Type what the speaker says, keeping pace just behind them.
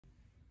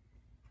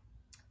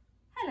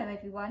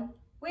everyone,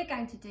 we're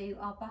going to do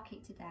our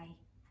bucket today.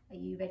 Are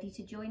you ready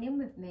to join in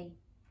with me?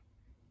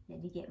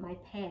 Let me get my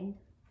pen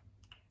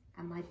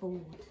and my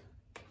board.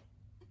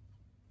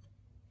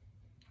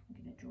 I'm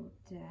going to draw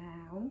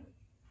down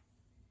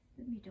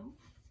the middle.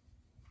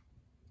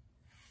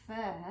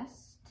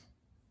 First,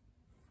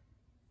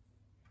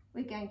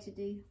 we're going to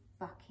do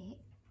bucket.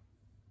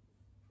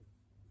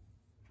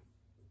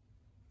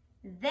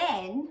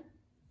 Then,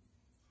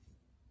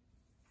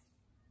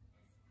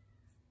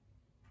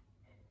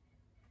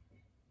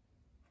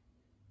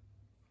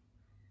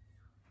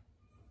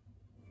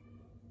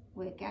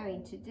 we're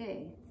going to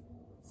do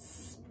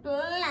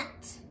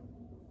splat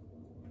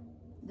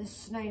the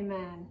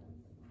snowman.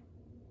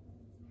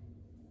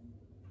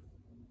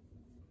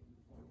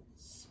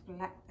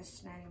 Splat the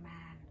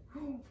snowman.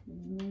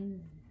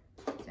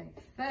 So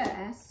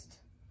first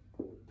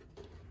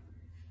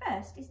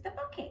is the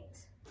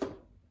bucket.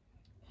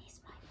 Here's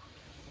my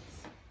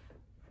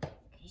bucket.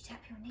 Can you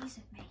tap your knees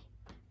with me?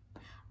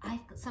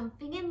 I've got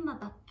something in my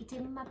bucket,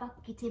 in my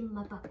bucket, in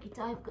my bucket.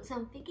 I've got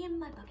something in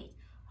my bucket.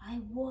 I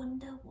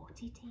wonder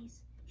what it is.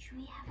 Should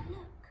we have a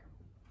look?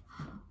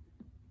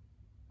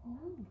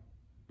 Oh.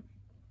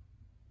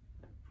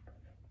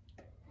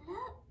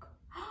 Look.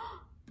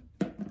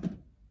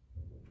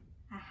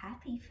 A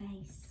happy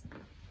face.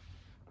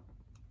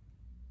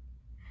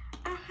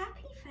 A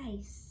happy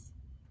face.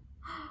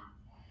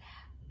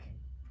 Look.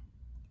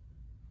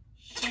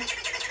 Shake.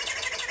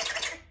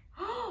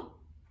 Oh.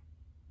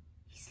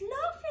 He's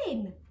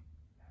laughing.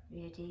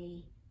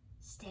 Ready,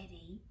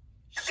 steady,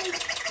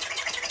 shake.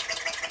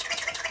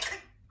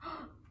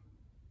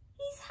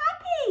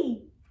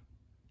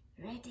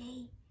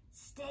 Ready,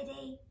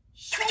 steady,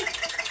 shake.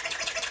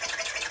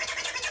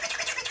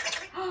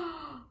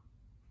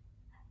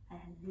 A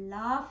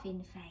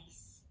laughing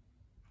face.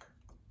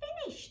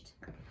 Finished.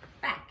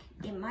 Back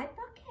in my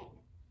bucket.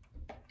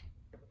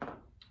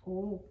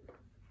 Oh.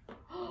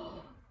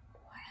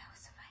 What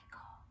else have I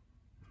got?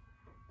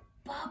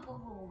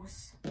 Bubbles.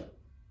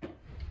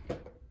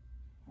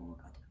 Oh,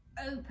 I've got to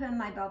open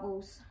my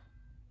bubbles.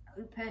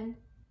 Open.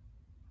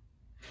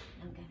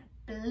 I'm going to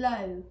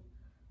blow.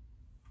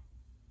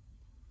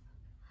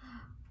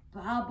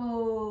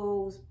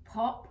 Bubbles,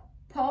 pop,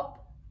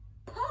 pop,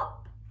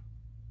 pop.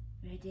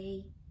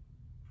 Ready?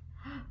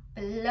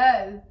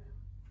 Blow.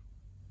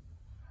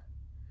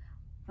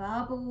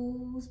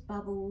 Bubbles,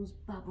 bubbles,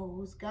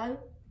 bubbles. Go.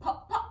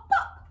 Pop, pop,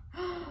 pop.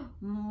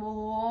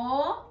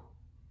 More.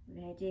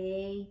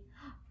 Ready?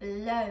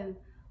 Blow.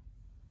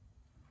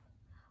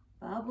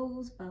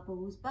 Bubbles,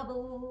 bubbles,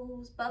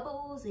 bubbles,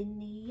 bubbles in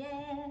the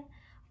air.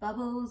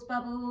 Bubbles,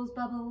 bubbles,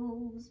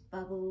 bubbles,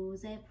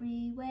 bubbles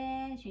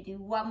everywhere. Should we do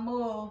one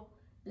more?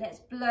 Let's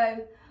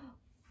blow.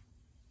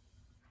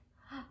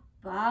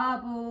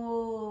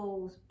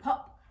 Bubbles.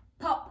 Pop,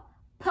 pop,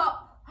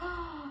 pop.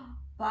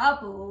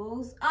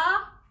 Bubbles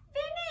are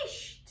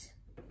finished.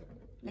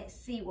 Let's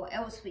see what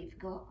else we've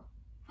got.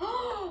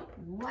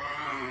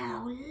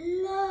 Wow,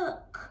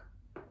 look.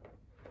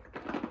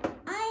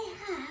 I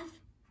have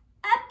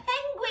a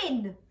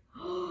penguin.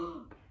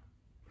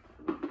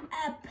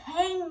 A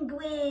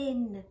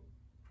penguin.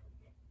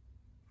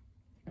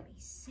 Let me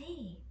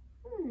see.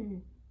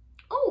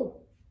 Oh,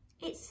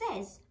 it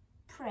says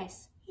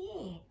press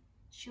here.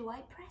 Shall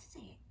I press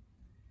it?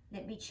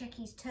 Let me check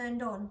he's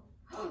turned on.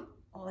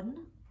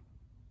 On.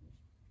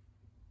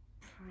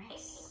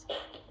 Press.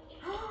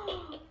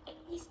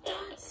 He's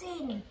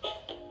dancing.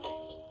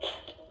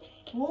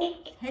 Oh,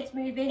 his head's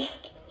moving.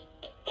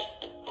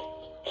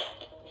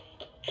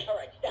 All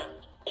right, stop.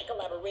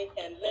 Collaborate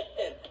and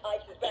listen.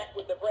 Ice is back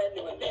with a brand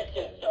new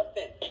invention.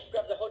 Something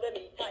grabs a hold of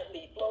me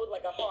tightly, flows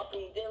like a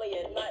harpoon daily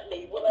and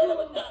nightly. Will it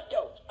ever stop?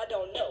 Yo, I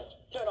don't know.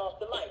 Turn off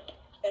the light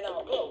and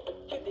I'll glow.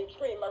 To the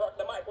extreme, I rock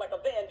the mic like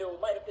a vandal.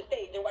 Light up the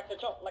stage and wax the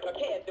trunk like a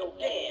candle.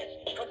 Dance,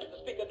 punches the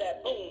speaker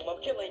that boom.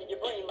 I'm killing your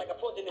brain like a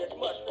poisonous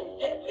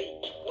mushroom. Deadly.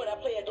 When I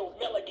play a dope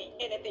melody,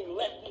 anything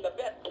less than the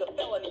best is a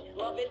felony.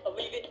 Love it or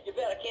leave it. You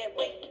better can't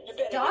wait. You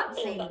better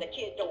dancing. Get the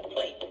kid don't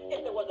play.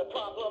 If there was a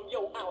problem,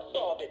 yo, I'll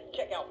solve it.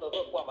 Check out the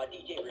hook while my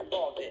DJ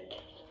revolves it.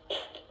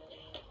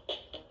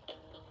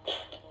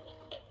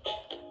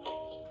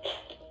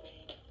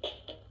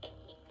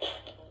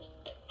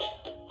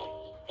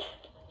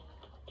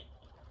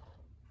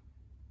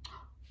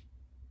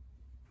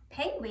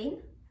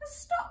 Penguin has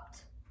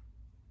stopped.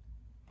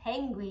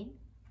 Penguin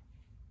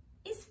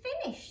is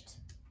finished.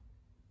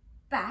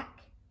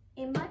 Back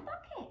in my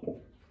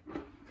bucket.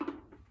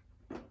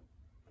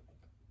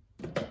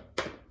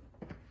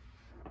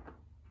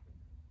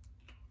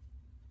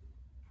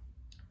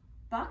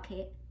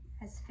 Bucket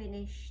has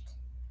finished.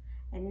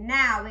 And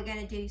now we're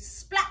going to do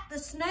splat the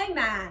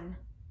snowman.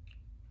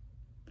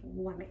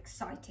 Oh, I'm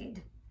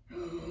excited.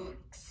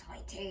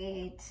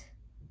 Excited.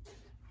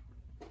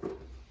 Let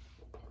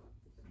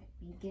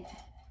me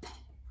get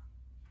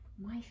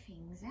my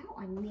things out.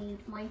 I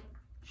need my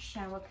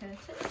shower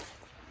curtain.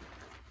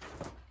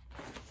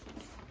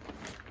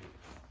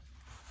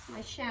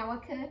 My shower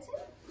curtain.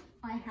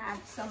 I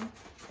have some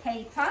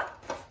paper.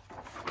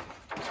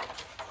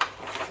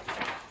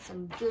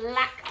 some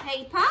black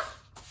paper.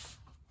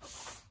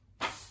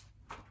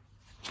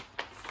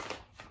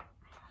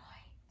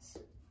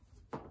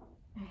 Right.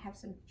 I have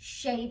some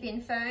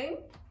shaving foam.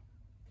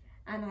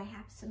 And I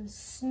have some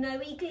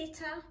snowy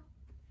glitter.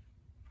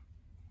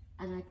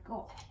 And I've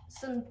got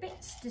some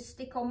bits to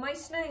stick on my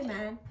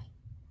snowman.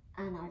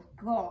 And I've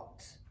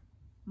got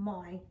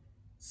my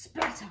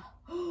splatter.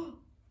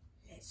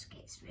 Let's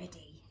get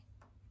ready.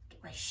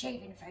 Get my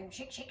shaving foam.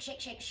 Shake, shake, shake,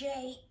 shake,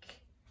 shake.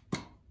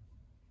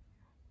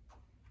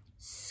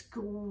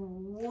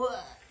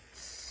 Squirt.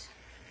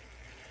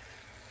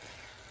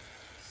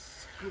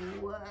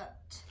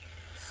 Squirt.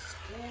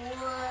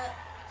 Squirt.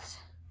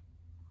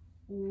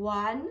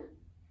 One.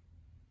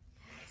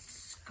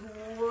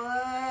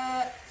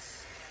 Squirt.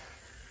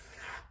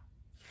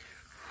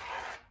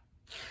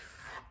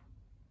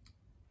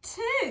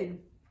 Two.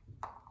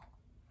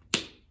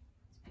 Let's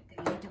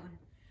put the lid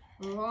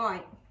on.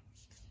 Right.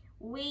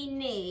 We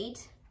need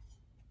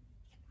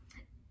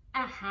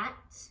a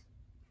hat.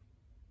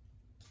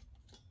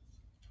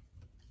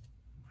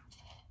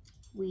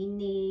 We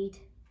need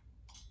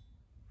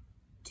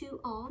 2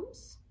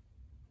 arms.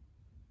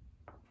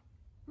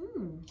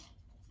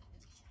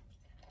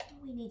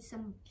 We need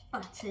some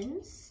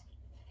buttons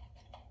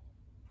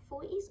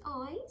for his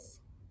eyes.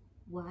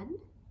 1,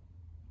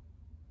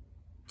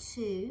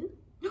 2.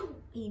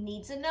 He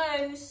needs a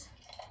nose.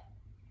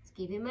 Let's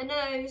give him a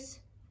nose.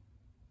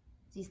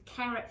 His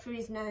carrot for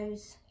his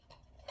nose.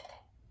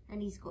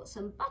 And he's got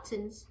some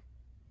buttons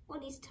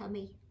on his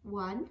tummy.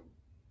 1,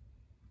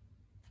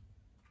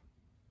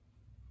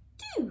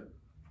 2.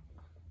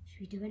 Should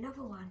we do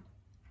another one?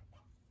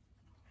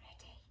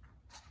 Ready.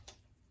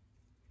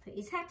 Put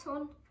his hat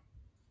on.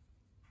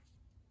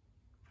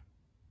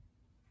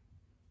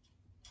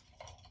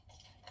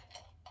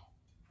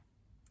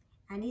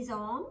 And his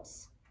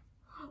arms.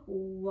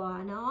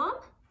 1 arm,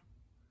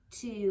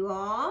 2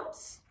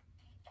 arms,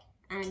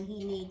 and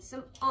he needs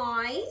some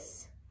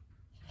eyes.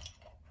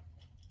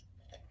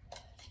 Are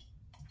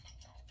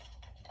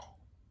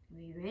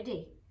we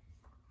ready?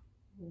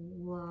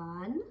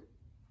 1,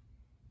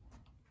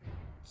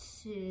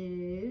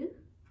 2,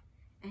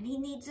 and he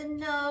needs a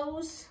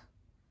nose.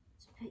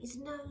 Let's put his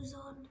nose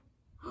on.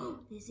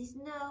 Oh, there's his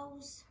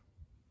nose.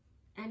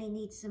 And he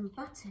needs some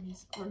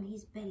buttons on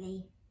his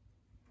belly.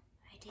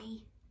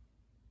 Ready?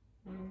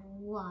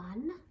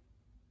 1,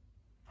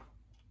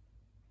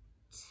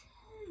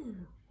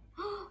 2.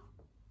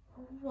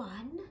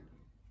 1,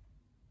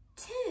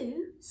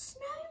 2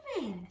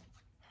 snowmen.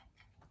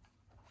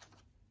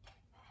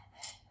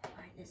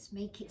 Right, let's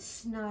make it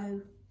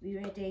snow. We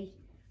ready?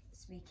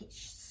 Let's make it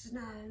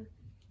snow.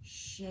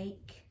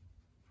 Shake.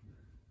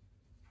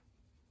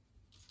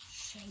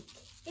 Shake.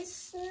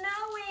 It's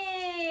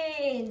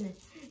snowing.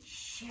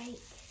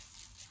 Shake.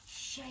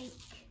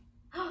 Shake.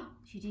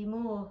 Should we do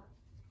more?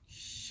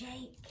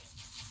 Shake,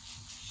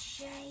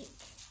 shake,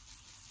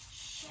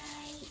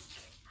 shake.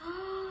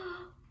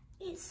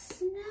 It's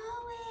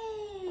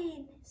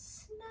snowing,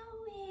 it's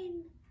snowing.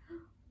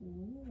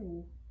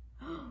 Ooh.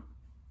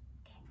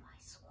 Get my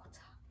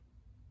swatter.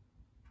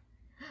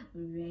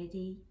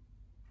 Ready,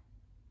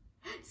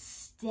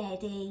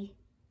 steady,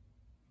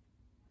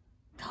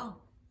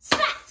 go,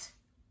 splat.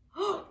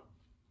 Oh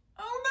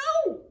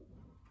no!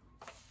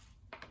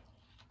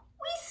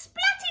 We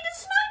splatted a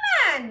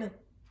snowman.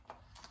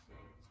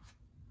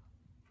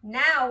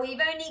 Now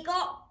we've only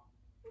got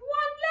 1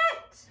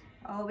 left.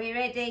 Are we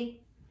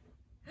ready?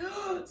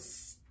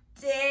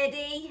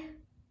 Steady.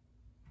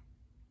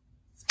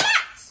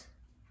 Splat!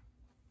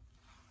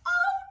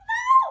 Oh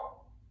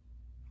no!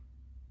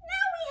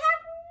 Now we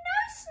have no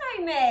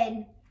snowmen.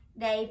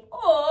 They've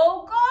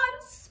all gone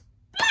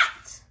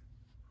splat.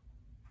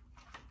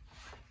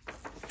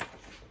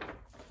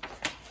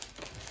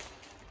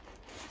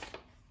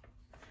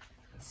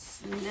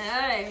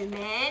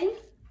 Snowmen.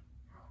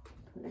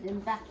 Put them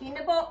back in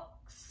the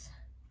box.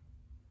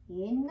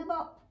 In the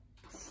box.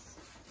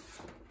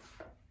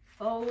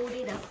 Fold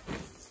it up.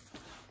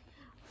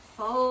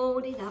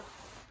 Fold it up.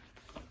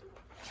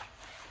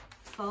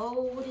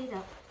 Fold it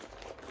up.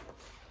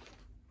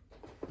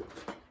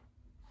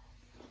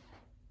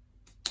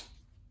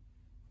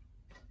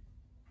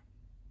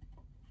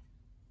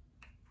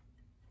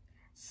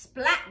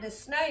 Splat the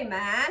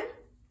snowman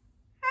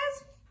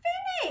has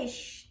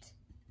finished.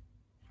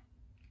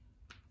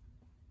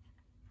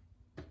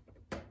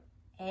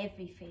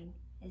 Everything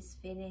is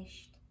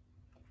finished.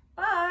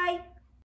 Bye.